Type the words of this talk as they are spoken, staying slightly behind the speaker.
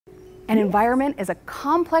An environment is a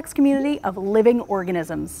complex community of living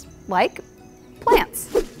organisms, like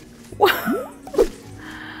plants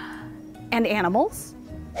and animals,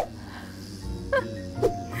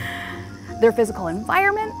 their physical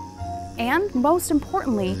environment, and most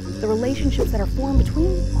importantly, the relationships that are formed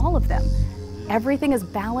between all of them. Everything is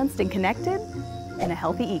balanced and connected in a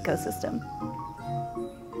healthy ecosystem.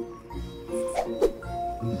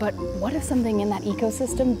 But what if something in that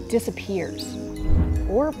ecosystem disappears?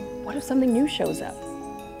 Or what if something new shows up?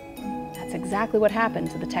 That's exactly what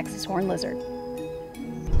happened to the Texas horned lizard.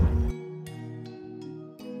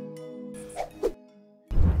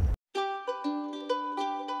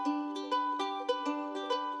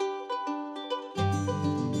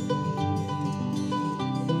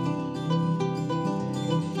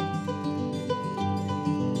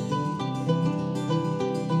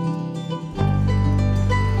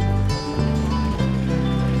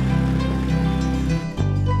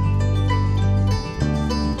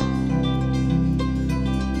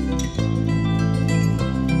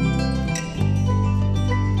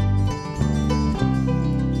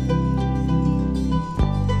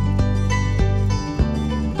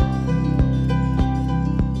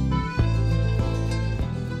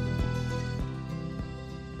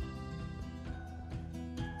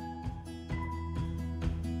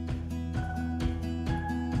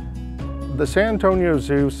 The San Antonio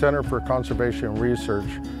Zoo Center for Conservation Research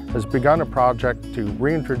has begun a project to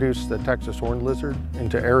reintroduce the Texas horned lizard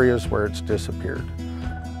into areas where it's disappeared.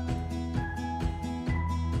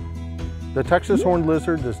 The Texas horned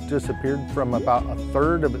lizard has disappeared from about a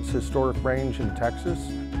third of its historic range in Texas.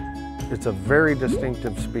 It's a very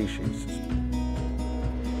distinctive species.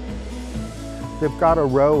 They've got a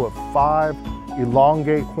row of 5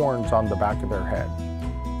 elongate horns on the back of their head,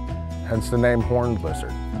 hence the name horned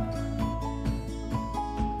lizard.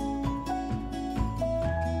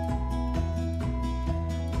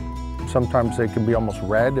 Sometimes they can be almost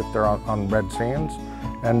red if they're on red sands,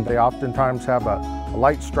 and they oftentimes have a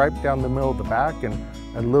light stripe down the middle of the back and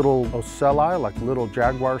little ocelli, like little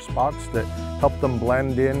jaguar spots, that help them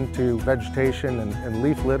blend into vegetation and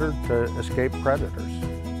leaf litter to escape predators.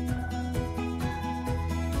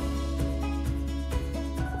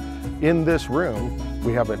 In this room,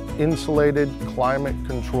 we have an insulated,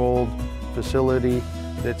 climate-controlled facility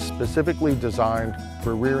that's specifically designed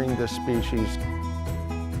for rearing this species.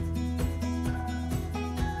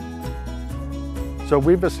 So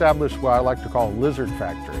we've established what I like to call a lizard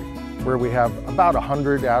factory, where we have about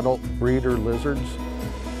 100 adult breeder lizards.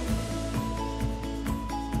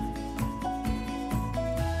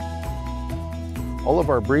 All of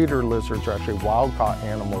our breeder lizards are actually wild-caught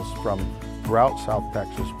animals from throughout South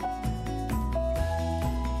Texas.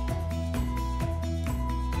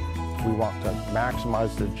 We want to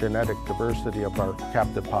maximize the genetic diversity of our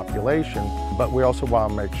captive population, but we also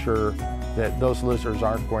want to make sure that those lizards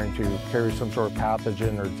aren't going to carry some sort of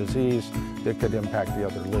pathogen or disease that could impact the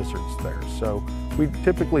other lizards there. So we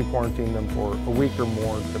typically quarantine them for a week or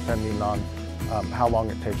more, depending on how long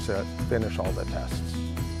it takes to finish all the tests.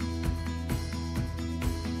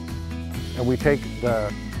 And we take the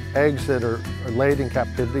eggs that are laid in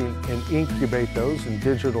captivity and incubate those in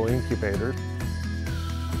digital incubators,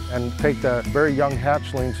 and take the very young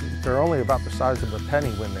hatchlings, they're only about the size of a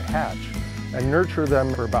penny when they hatch, and nurture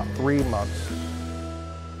them for about 3 months,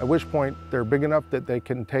 at which point they're big enough that they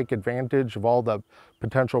can take advantage of all the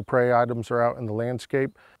potential prey items that are out in the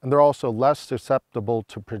landscape, and they're also less susceptible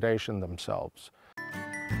to predation themselves.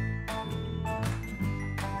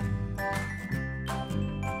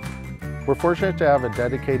 We're fortunate to have a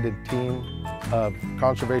dedicated team of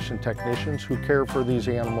conservation technicians who care for these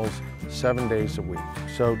animals 7 days a week.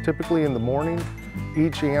 So typically in the morning,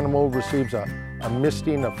 each animal receives a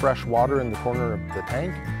misting of fresh water in the corner of the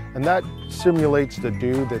tank, and that simulates the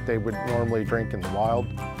dew that they would normally drink in the wild.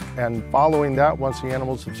 And following that, once the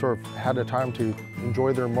animals have sort of had a time to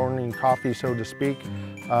enjoy their morning coffee, so to speak,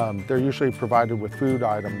 they're usually provided with food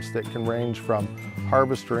items that can range from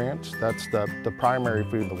harvester ants, that's the primary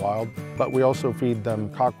food in the wild, but we also feed them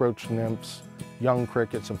cockroach nymphs, young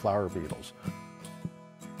crickets, and flower beetles.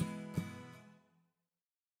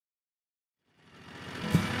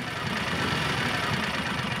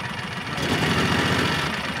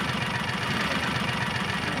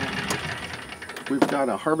 We've got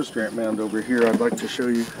a harvester ant mound over here I'd like to show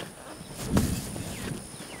you.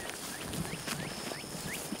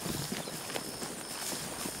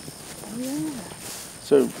 Oh yeah.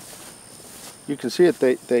 So you can see it,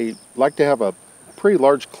 they like to have a pretty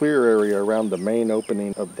large clear area around the main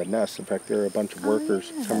opening of the nest. In fact, there are a bunch of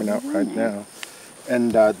workers coming out right now.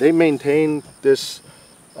 And they maintain this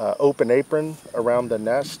open apron around the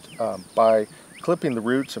nest by clipping the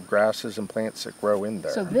roots of grasses and plants that grow in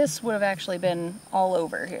there. So this would have actually been all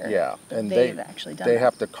over here. Yeah, and they've actually done they that.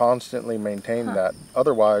 have to constantly maintain that.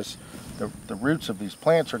 Otherwise, the roots of these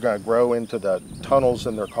plants are going to grow into the tunnels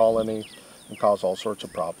in their colony and cause all sorts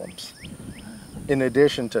of problems. In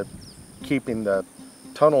addition to keeping the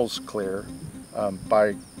tunnels clear,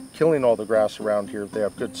 by killing all the grass around here, they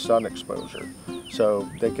have good sun exposure. So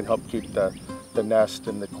they can help keep the nest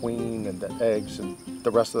and the queen and the eggs and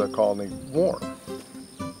the rest of the colony warm.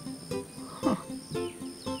 Huh.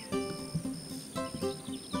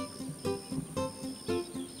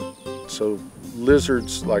 So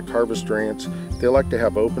lizards, like harvester ants, they like to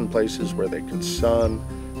have open places where they can sun.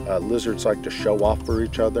 Lizards like to show off for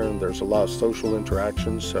each other, and there's a lot of social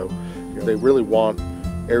interactions, so they really want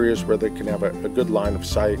areas where they can have a good line of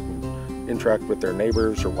sight and interact with their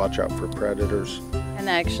neighbors or watch out for predators. And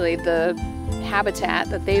actually the habitat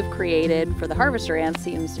that they've created for the harvester ants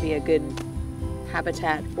seems to be a good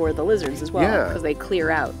habitat for the lizards as well, because they clear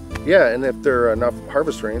out. Yeah, and if there are enough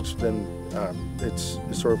harvester ants, then it's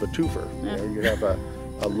sort of a twofer. Yeah. You know, you have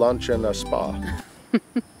a lunch and a spa.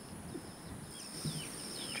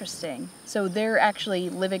 Interesting. So they're actually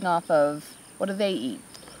living off of, what do they eat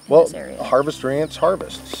in Well, this area? harvester ants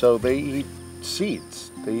harvest, so they eat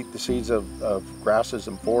seeds. They eat the seeds of grasses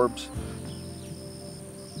and forbs.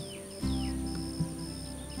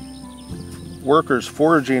 Workers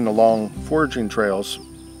foraging along foraging trails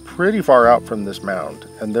pretty far out from this mound,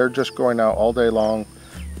 and they're just going out all day long,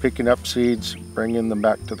 picking up seeds, bringing them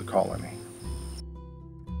back to the colony.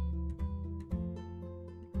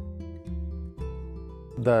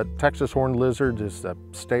 The Texas horned lizard is the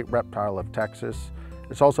state reptile of Texas.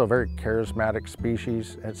 It's also a very charismatic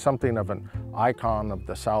species. It's something of an icon of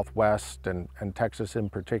the Southwest and Texas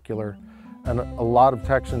in particular. And a lot of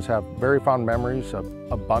Texans have very fond memories of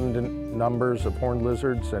abundant numbers of horned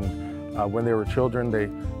lizards, and when they were children,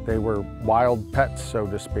 they were wild pets, so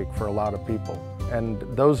to speak, for a lot of people. And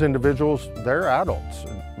those individuals, they're adults,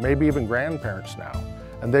 maybe even grandparents now.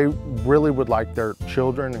 And they really would like their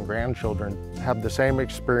children and grandchildren to have the same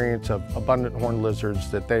experience of abundant horned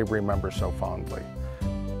lizards that they remember so fondly.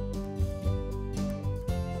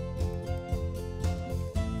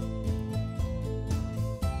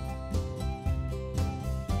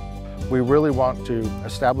 We really want to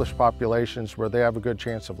establish populations where they have a good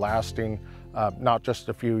chance of lasting, not just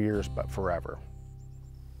a few years, but forever.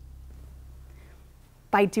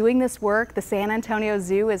 By doing this work, the San Antonio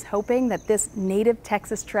Zoo is hoping that this native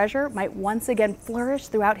Texas treasure might once again flourish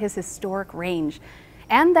throughout his historic range,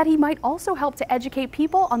 and that he might also help to educate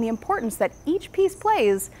people on the importance that each piece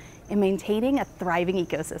plays in maintaining a thriving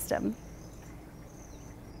ecosystem.